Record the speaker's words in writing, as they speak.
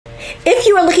if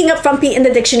you were looking up Frumpy in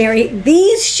the dictionary,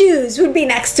 these shoes would be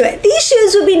next to it. These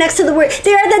shoes would be next to the word.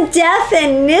 They are the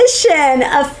definition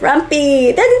of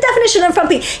Frumpy. They're the definition of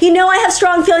Frumpy. You know I have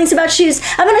strong feelings about shoes.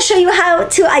 I'm going to show you how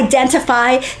to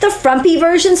identify the Frumpy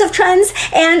versions of trends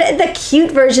and the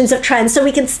cute versions of trends so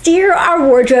we can steer our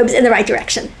wardrobes in the right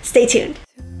direction. Stay tuned.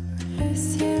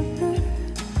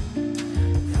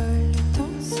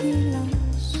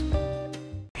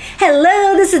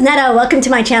 Hello, this is Netta. Welcome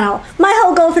to my channel. My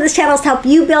whole goal for this channel is to help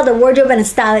you build a wardrobe and a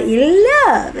style that you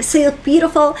love so you look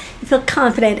beautiful and feel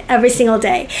confident every single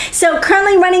day. So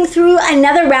currently running through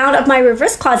another round of my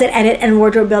reverse closet edit and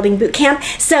wardrobe building bootcamp.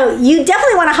 So you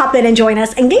definitely want to hop in and join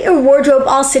us and get your wardrobe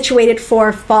all situated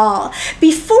for fall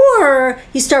before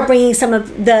you start bringing some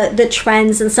of the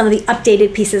trends and some of the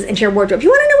updated pieces into your wardrobe. You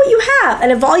want to know what you have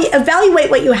and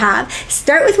evaluate what you have.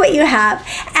 Start with what you have.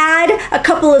 Add a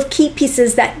couple of key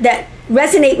pieces that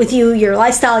resonate with you, your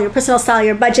lifestyle, your personal style,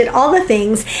 your budget, all the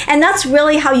things. And that's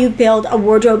really how you build a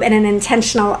wardrobe in an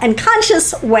intentional and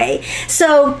conscious way.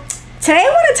 So today I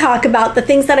want to talk about the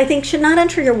things that I think should not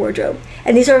enter your wardrobe.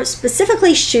 And these are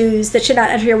specifically shoes that should not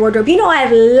enter your wardrobe. You know, I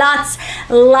have lots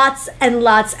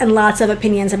of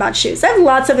opinions about shoes. I have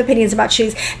lots of opinions about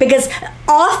shoes because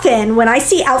often when I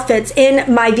see outfits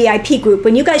in my VIP group,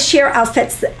 when you guys share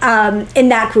outfits in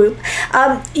that group,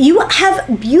 you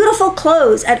have beautiful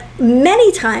clothes at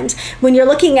many times when you're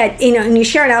looking at, you know, and you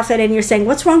share an outfit and you're saying,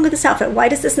 what's wrong with this outfit? Why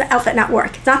does this outfit not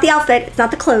work? It's not the outfit, it's not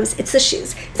the clothes, it's the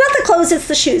shoes. It's not the clothes, it's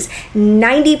the shoes.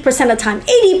 90% of the time,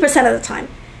 80% of the time.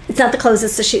 It's not the clothes,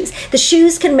 it's the shoes. The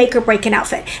shoes can make or break an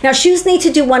outfit. Now, shoes need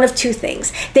to do one of two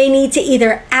things. They need to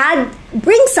either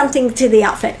bring something to the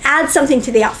outfit, add something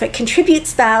to the outfit, contribute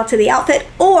style to the outfit,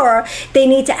 or they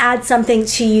need to add something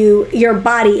to your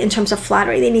body in terms of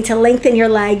flattery. They need to lengthen your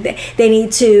leg. They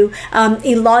need to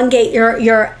elongate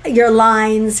your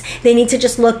lines. They need to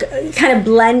just look, kind of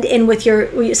blend in with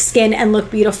your skin and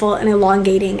look beautiful and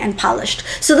elongating and polished.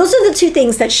 So those are the two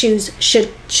things that shoes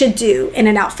should do in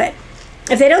an outfit.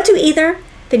 If they don't do either,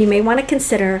 then you may want to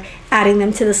consider adding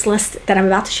them to this list that I'm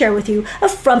about to share with you of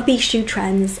Frumpy shoe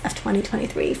trends of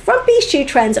 2023. Frumpy shoe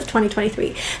trends of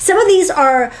 2023. Some of these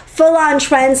are full-on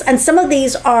trends, and some of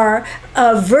these are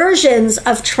versions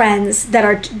of trends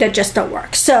that just don't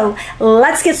work. So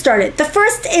let's get started. The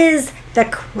first is the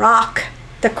Croc.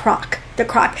 The Croc.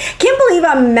 Can't believe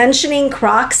I'm mentioning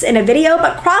Crocs in a video,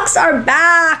 but Crocs are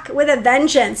back with a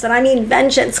vengeance, and I mean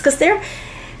vengeance, because they're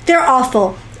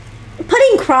awful.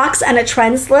 Putting Crocs on a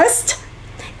trends list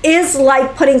is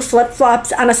like putting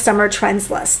flip-flops on a summer trends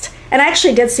list. And I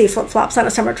actually did see flip-flops on a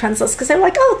summer trends list because they're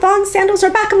like, oh, thong sandals are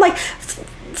back. I'm like,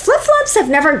 flip-flops have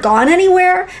never gone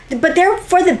anywhere, but they're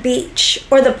for the beach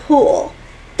or the pool.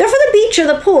 They're for the beach or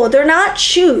the pool. They're not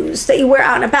shoes that you wear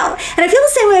out and about. And I feel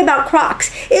the same way about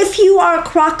Crocs. If you are a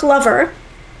Croc lover,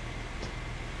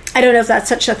 I don't know if that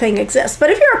such a thing exists, but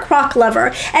if you're a Croc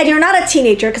lover and you're not a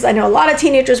teenager, because I know a lot of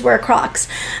teenagers wear Crocs,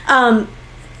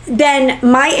 then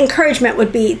my encouragement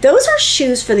would be those are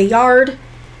shoes for the yard,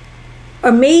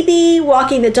 or maybe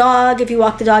walking the dog if you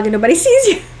walk the dog and nobody sees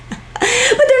you. But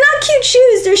they're not cute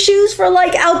shoes. They're shoes for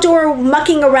like outdoor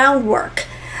mucking around work.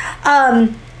 I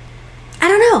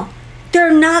don't know.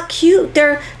 They're not cute.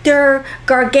 They're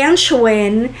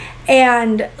gargantuan,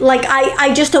 and like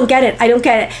I just don't get it. I don't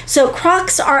get it. So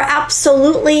Crocs are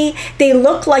absolutely, they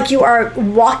look like you are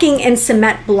walking in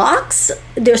cement blocks.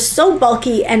 They're so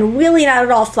bulky and really not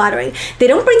at all flattering. They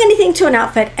don't bring anything to an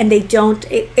outfit, and they don't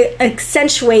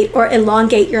accentuate or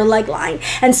elongate your leg line.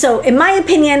 And so in my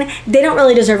opinion, they don't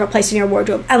really deserve a place in your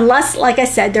wardrobe unless, like I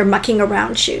said, they're mucking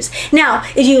around shoes. Now,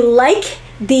 if you like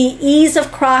the ease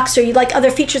of Crocs, or you like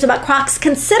other features about Crocs,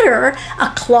 consider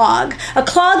a clog. A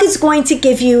clog is going to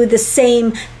give you the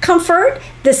same comfort,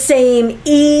 the same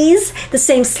ease, the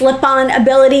same slip-on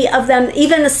ability of them,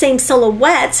 even the same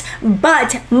silhouette,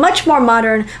 but much more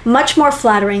modern, much more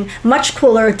flattering, much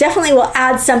cooler. Definitely will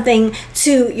add something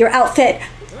to your outfit.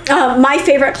 My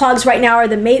favorite clogs right now are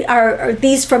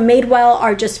these from Madewell.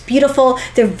 Are just beautiful.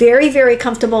 They're very, very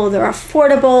comfortable. They're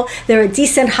affordable. They're a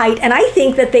decent height, and I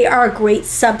think that they are a great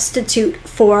substitute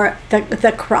for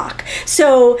the Croc.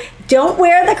 So don't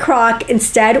wear the Croc,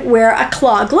 instead wear a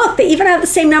clog. Look, they even have the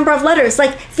same number of letters.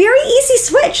 Like, very easy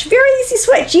switch, very easy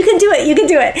switch. You can do it, you can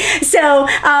do it. So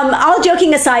all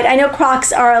joking aside, I know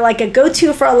Crocs are like a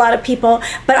go-to for a lot of people,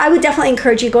 but I would definitely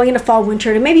encourage you going into fall,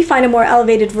 winter to maybe find a more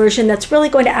elevated version that's really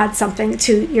going to add something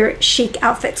to your chic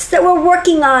outfits that we're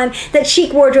working on, that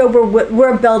chic wardrobe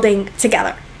we're building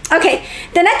together. Okay,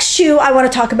 the next shoe I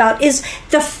want to talk about is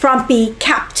the Frumpy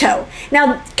Cap Toe.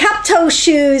 Now, cap toe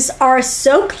shoes are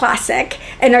so classic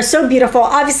and are so beautiful,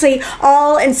 obviously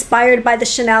all inspired by the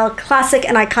Chanel classic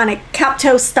and iconic cap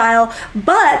toe style,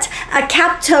 but a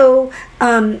cap toe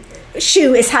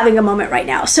shoe is having a moment right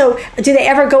now. So do they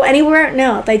ever go anywhere?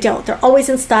 No, they don't. They're always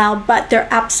in style, but they're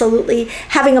absolutely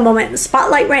having a moment in the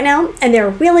spotlight right now, and they're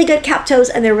really good cap toes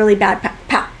and they're really bad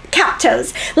cap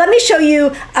toes. Let me show you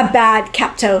a bad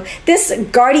cap toe. This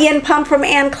Guardian pump from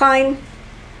Anne Klein.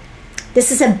 This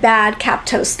is a bad cap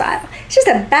toe style. It's just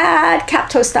a bad cap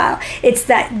toe style. It's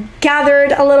that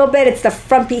gathered a little bit. It's the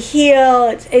frumpy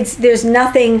heel. There's just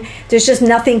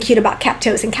nothing cute about cap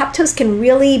toes. And cap toes can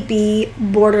really be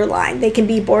borderline. They can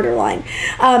be borderline.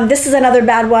 This is another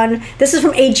bad one. This is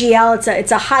from AGL.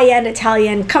 It's a high-end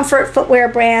Italian comfort footwear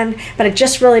brand, but I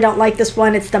just really don't like this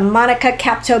one. It's the Monica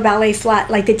cap toe ballet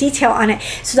flat, like the detail on it.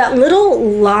 So that little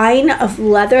line of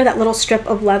leather, that little strip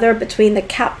of leather between the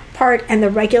cap part and the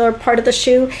regular part of the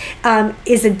shoe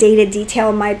is a dated detail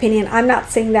in my opinion. I'm not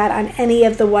seeing that on any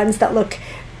of the ones that look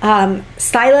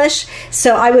stylish,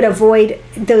 so I would avoid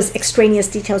those extraneous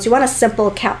details. You want a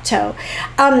simple cap toe.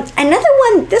 Another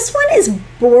one, this one is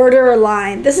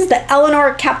borderline. This is the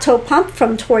Eleanor cap toe pump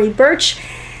from Tory Burch.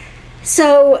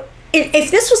 So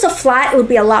if this was a flat, it would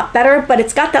be a lot better, but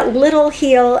it's got that little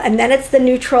heel, and then it's the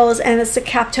neutrals, and it's the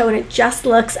cap toe, and it just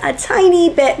looks a tiny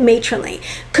bit matronly.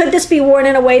 Could this be worn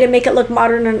in a way to make it look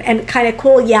modern and kind of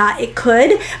cool? Yeah, it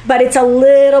could, but it's a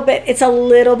little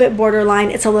bit borderline.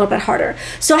 It's a little bit harder.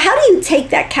 So how do you take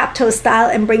that cap toe style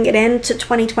and bring it into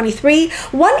 2023?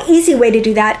 One easy way to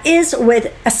do that is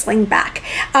with a sling back.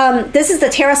 This is the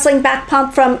Terra sling back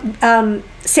pump from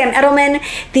Sam Edelman.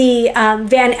 The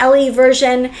Van Ellie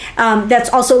version that's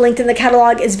also linked in the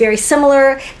catalog is very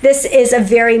similar. This is a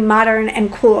very modern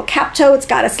and cool cap toe. It's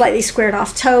got a slightly squared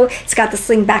off toe. It's got the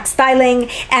sling back styling,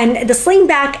 and the sling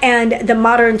back and the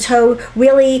modern toe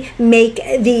really make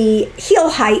the heel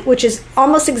height, which is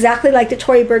almost exactly like the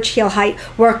Tory Burch heel height,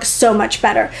 work so much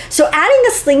better. So adding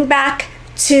a sling back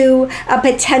to a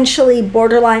potentially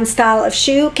borderline style of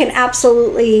shoe can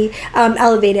absolutely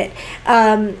elevate it.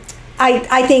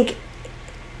 I think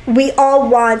we all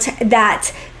want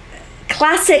that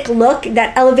classic look,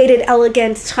 that elevated,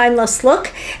 elegant, timeless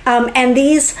look. And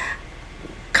these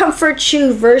comfort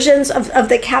shoe versions of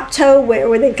the cap toe, where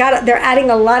they're adding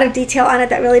a lot of detail on it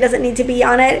that really doesn't need to be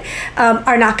on it,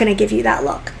 are not going to give you that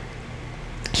look.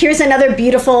 Here's another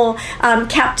beautiful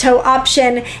cap toe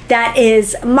option that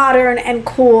is modern and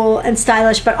cool and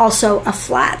stylish, but also a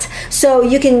flat. So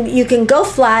you can go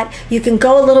flat, you can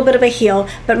go a little bit of a heel,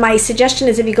 but my suggestion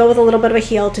is if you go with a little bit of a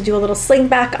heel, to do a little sling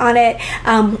back on it,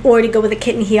 or to go with a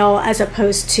kitten heel as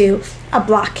opposed to a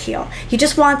block heel. You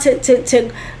just want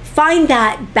to find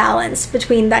that balance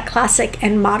between that classic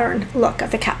and modern look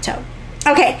of the cap toe.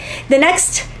 Okay, the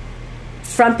next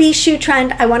frumpy shoe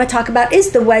trend I want to talk about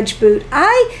is the wedge boot.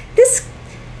 This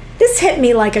hit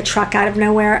me like a truck out of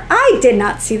nowhere. I did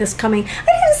not see this coming. I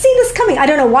didn't see this coming. I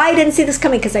don't know why I didn't see this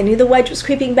coming, because I knew the wedge was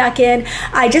creeping back in.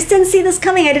 I just didn't see this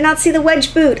coming. I did not see the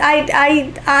wedge boot.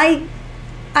 I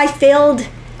failed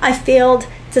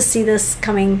to see this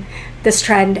coming, this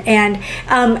trend. And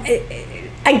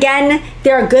again,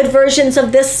 there are good versions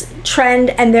of this trend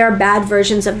and there are bad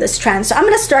versions of this trend. So I'm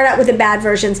going to start out with the bad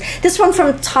versions. This one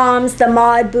from Tom's, the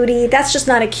Mod Booty, that's just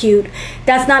not a cute.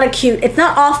 That's not a cute. It's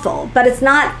not awful, but it's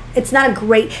not a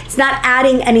great, it's not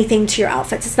adding anything to your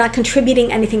outfits. It's not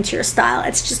contributing anything to your style.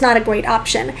 It's just not a great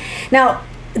option. Now,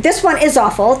 this one is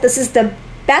awful. This is the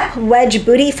Bep Wedge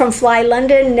Booty from Fly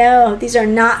London. No, these are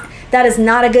not. That is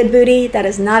not a good booty. That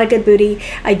is not a good booty.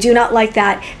 I do not like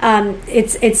that.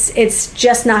 It's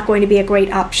just not going to be a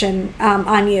great option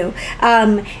on you.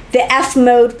 The F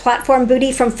Mode platform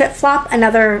booty from FitFlop,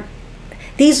 another.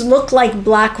 These look like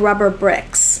black rubber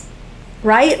bricks,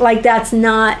 right? Like that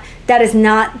is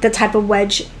not the type of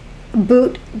wedge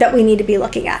boot that we need to be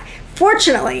looking at.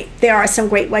 Fortunately, there are some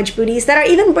great wedge booties that are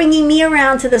even bringing me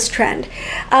around to this trend.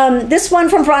 This one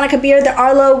from Veronica Beard, the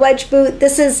Arlo wedge boot.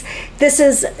 This is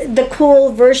the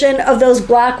cool version of those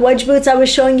black wedge boots I was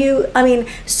showing you. I mean,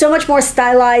 so much more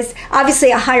stylized.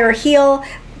 Obviously, a higher heel,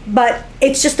 but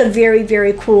it's just a very,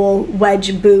 very cool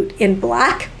wedge boot in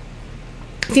black.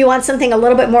 If you want something a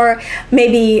little bit more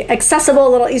maybe accessible, a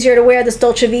little easier to wear, this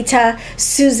Dolce Vita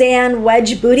Suzanne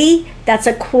wedge booty. That's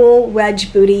a cool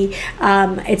wedge booty.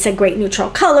 It's a great neutral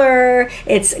color.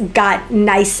 It's got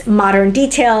nice modern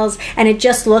details, and it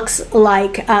just looks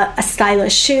like a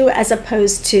stylish shoe as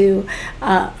opposed to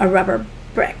a rubber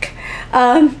brick.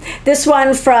 This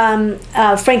one from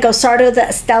Franco Sarto, the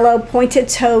Estello pointed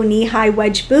toe knee-high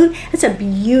wedge boot. It's a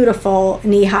beautiful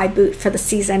knee-high boot for the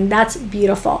season. That's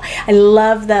beautiful. I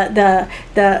love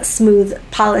the smooth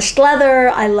polished leather.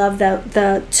 I love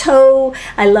the toe.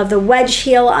 I love the wedge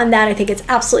heel on that. I think it's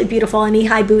absolutely beautiful. A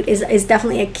knee-high boot is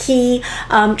definitely a key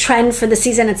trend for the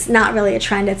season. It's not really a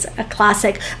trend, it's a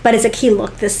classic, but it's a key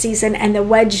look this season, and the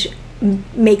wedge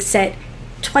makes it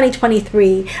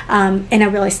 2023 in a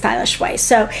really stylish way.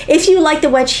 So if you like the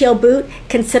wedge heel boot,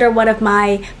 consider one of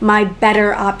my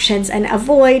better options and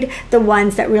avoid the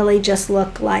ones that really just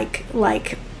look like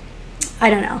I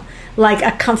don't know, like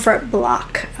a comfort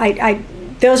block.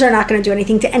 Those are not going to do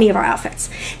anything to any of our outfits.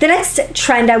 The next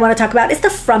trend I want to talk about is the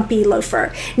Frumpy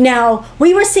Loafer. Now,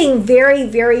 we were seeing very,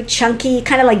 very chunky,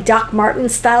 kind of like Doc Marten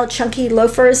style chunky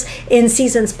loafers in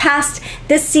seasons past.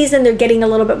 This season, they're getting a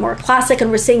little bit more classic,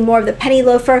 and we're seeing more of the penny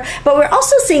loafer, but we're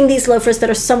also seeing these loafers that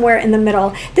are somewhere in the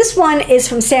middle. This one is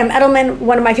from Sam Edelman,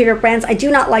 one of my favorite brands. I do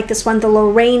not like this one, the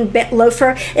Lorraine Bit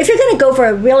Loafer. If you're going to go for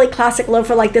a really classic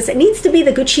loafer like this, it needs to be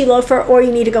the Gucci loafer, or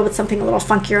you need to go with something a little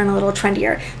funkier and a little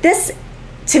trendier. This,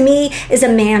 to me, is a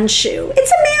man shoe.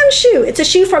 It's a man shoe. It's a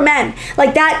shoe for men.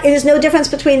 Like that, there's no difference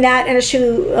between that and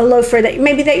a loafer that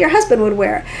maybe that your husband would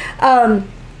wear. I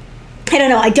don't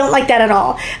know. I don't like that at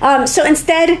all. So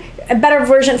instead, a better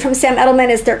version from Sam Edelman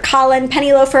is their Colin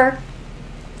penny loafer.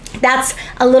 That's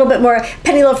a little bit more.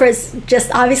 Penny loafer is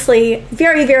just obviously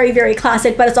very, very, very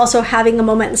classic, but it's also having a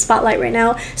moment in the spotlight right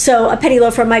now. So a penny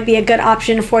loafer might be a good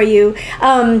option for you.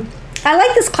 I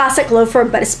like this classic loafer,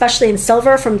 but especially in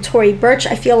silver from Tory Burch.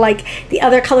 I feel like the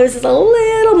other colors is a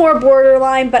little more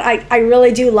borderline, but I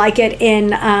really do like it in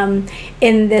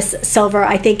this silver.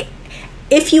 I think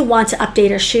if you want to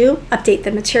update a shoe, update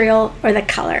the material or the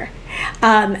color.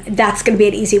 That's going to be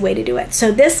an easy way to do it.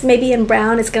 So this maybe in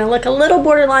brown is going to look a little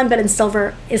borderline, but in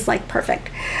silver is like perfect.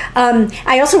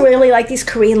 I also really like these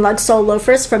Korean lug sole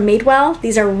loafers from Madewell.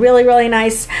 These are really, really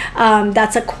nice.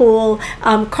 That's a cool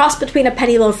cross between a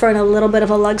penny loafer and a little bit of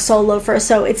a lug sole loafer.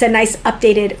 So it's a nice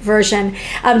updated version.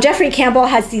 Jeffrey Campbell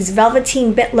has these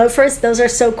velveteen bit loafers. Those are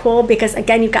so cool because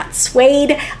again, you've got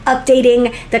suede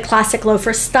updating the classic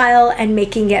loafer style and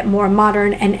making it more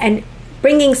modern and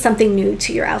bringing something new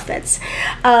to your outfits.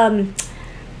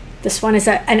 This one is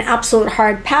an absolute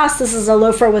hard pass. This is a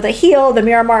loafer with a heel, the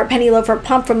Miramar penny loafer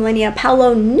pump from Linea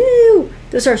Paulo. No,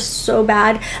 those are so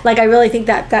bad. Like I really think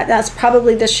that's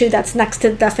probably the shoe that's next to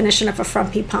the definition of a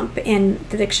frumpy pump in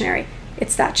the dictionary.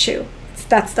 It's that shoe.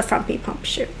 That's the frumpy pump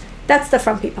shoe. That's the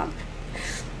frumpy pump.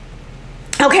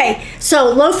 Okay, so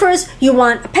loafers, you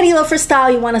want a penny loafer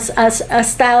style. You want a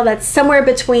style that's somewhere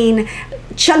between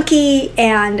chunky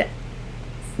and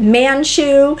man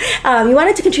shoe. You want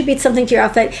it to contribute something to your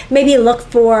outfit. Maybe look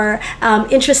for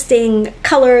interesting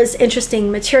colors,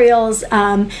 interesting materials,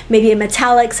 maybe a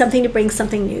metallic, something to bring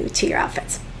something new to your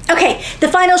outfits. Okay, the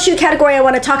final shoe category I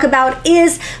want to talk about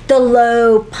is the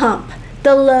low pump.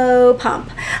 The low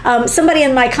pump. Somebody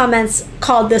in my comments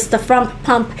called this the frump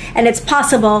pump, and it's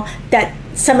possible that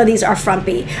some of these are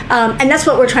frumpy, and that's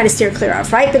what we're trying to steer clear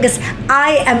of, right? Because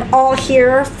I am all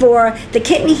here for the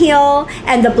kitten heel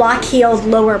and the block heeled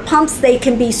lower pumps. They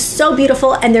can be so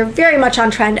beautiful, and they're very much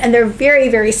on trend, and they're very,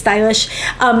 very stylish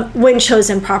when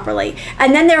chosen properly.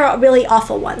 And then there are really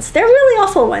awful ones. They're really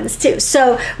awful ones too.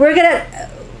 So we're gonna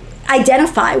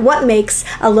identify what makes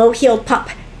a low heeled pump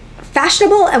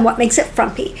fashionable and what makes it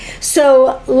frumpy.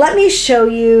 So let me show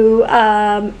you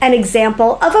an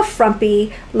example of a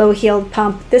frumpy low-heeled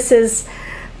pump. This is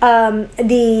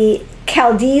the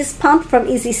Chaldees pump from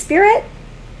Easy Spirit.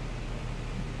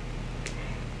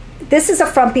 This is a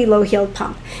frumpy low-heeled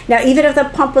pump. Now, even if the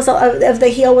pump was if the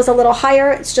heel was a little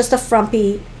higher, it's just a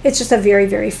frumpy. It's just a very,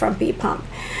 very frumpy pump.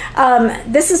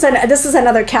 This is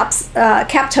another cap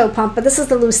toe pump, but this is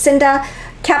the Lucinda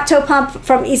cap toe pump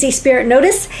from Easy Spirit.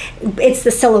 Notice it's the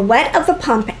silhouette of the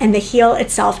pump and the heel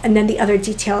itself, and then the other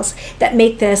details that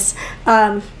make this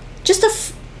just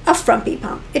a frumpy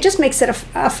pump. It just makes it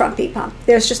a frumpy pump.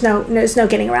 There's no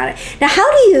getting around it. Now,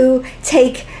 how do you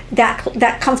take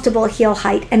that comfortable heel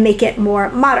height and make it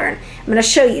more modern? I'm going to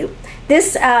show you.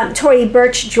 This Tory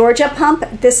Burch Georgia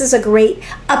pump, this is a great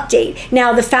update.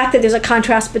 Now, the fact that there's a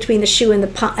contrast between the shoe and the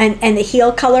pump and the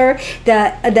heel color,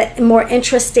 the more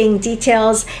interesting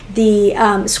details,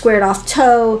 the squared off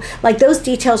toe, like those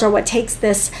details are what takes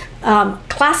this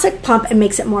classic pump and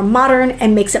makes it more modern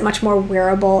and makes it much more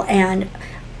wearable and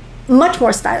much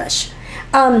more stylish.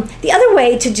 The other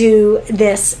way to do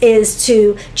this is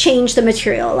to change the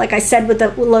material, like I said with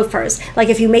the loafers. Like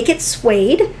if you make it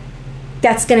suede,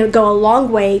 that's going to go a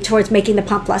long way towards making the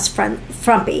pump less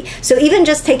frumpy. So even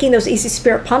just taking those Easy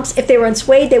Spirit pumps, if they were in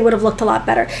suede, they would have looked a lot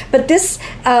better. But this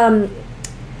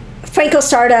Franco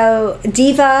Sarto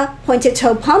Diva pointed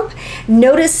toe pump,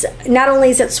 notice not only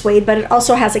is it suede, but it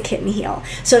also has a kitten heel.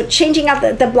 So changing out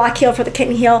the block heel for the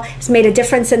kitten heel has made a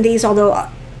difference in these, although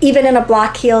even in a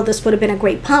block heel, this would have been a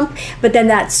great pump, but then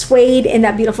that suede in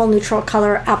that beautiful neutral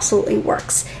color absolutely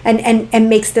works and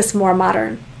makes this more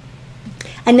modern.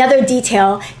 Another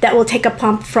detail that will take a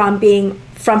pump from being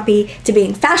frumpy to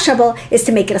being fashionable is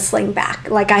to make it a sling back,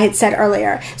 like I had said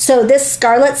earlier. So this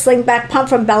Scarlet sling back pump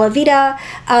from Bella Vita,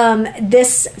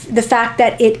 the fact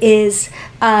that it is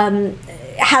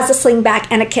has a sling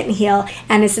back and a kitten heel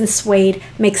and is in suede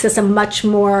makes this a much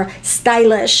more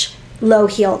stylish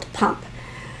low-heeled pump.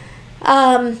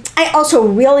 I also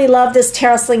really love this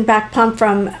Terra sling back pump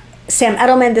from Sam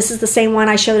Edelman. This is the same one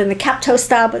I showed in the cap toe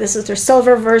style, but this is their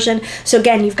silver version. So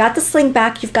again, you've got the sling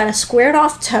back, you've got a squared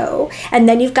off toe, and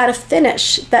then you've got a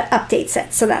finish that updates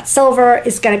it. So that silver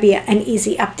is going to be an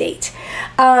easy update.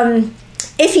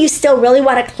 If you still really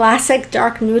want a classic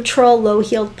dark neutral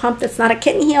low-heeled pump that's not a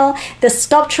kitten heel, the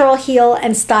sculptural heel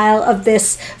and style of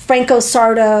this Franco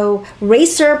Sarto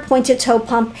Racer pointed toe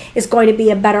pump is going to be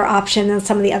a better option than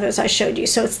some of the others I showed you.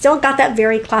 So it's still got that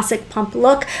very classic pump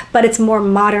look, but it's more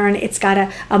modern. It's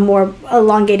got a more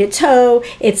elongated toe.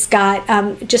 It's got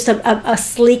just a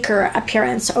sleeker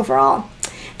appearance overall.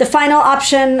 The final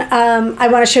option I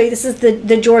want to show you, this is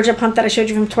the Georgia pump that I showed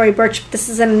you from Tory Burch. This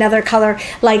is in another color.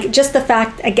 Like just the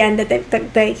fact, again, that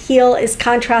the heel is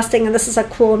contrasting, and this is a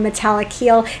cool metallic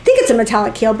heel. I think it's a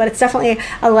metallic heel, but it's definitely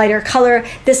a lighter color.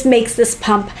 This makes this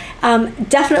pump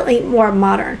definitely more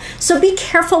modern. So be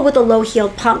careful with the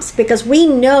low-heeled pumps, because we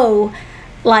know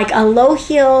like a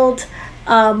low-heeled,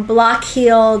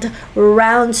 block-heeled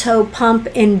round toe pump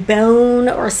in bone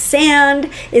or sand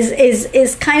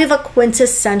is kind of a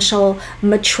quintessential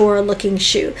mature looking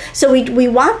shoe. So we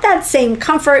want that same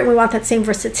comfort and we want that same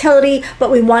versatility,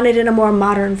 but we want it in a more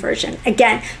modern version.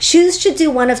 Again, shoes should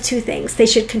do one of two things. They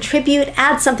should contribute,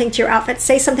 add something to your outfit,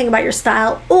 say something about your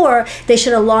style, or they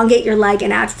should elongate your leg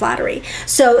and add flattery.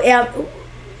 So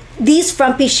these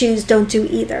frumpy shoes don't do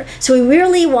either. So we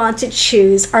really want to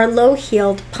choose our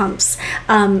low-heeled pumps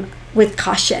with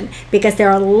caution, because there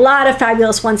are a lot of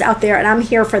fabulous ones out there, and I'm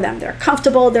here for them. They're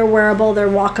comfortable, they're wearable, they're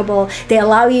walkable. They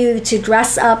allow you to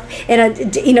dress up in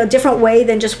a different way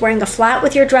than just wearing a flat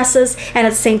with your dresses, and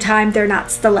at the same time, they're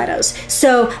not stilettos.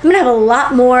 So I'm gonna have a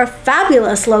lot more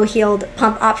fabulous low-heeled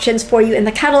pump options for you in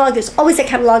the catalog. There's always a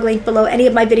catalog link below any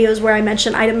of my videos where I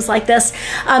mention items like this.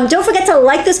 Don't forget to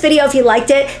like this video if you liked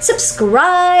it,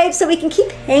 subscribe so we can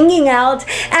keep hanging out,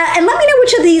 and let me know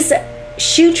which of these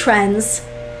shoe trends,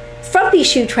 frumpy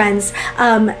shoe trends,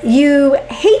 you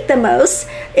hate the most.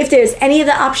 If there's any of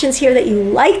the options here that you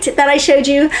liked that I showed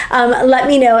you, let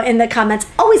me know in the comments.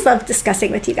 Always love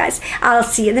discussing with you guys. I'll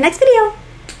see you in the next video.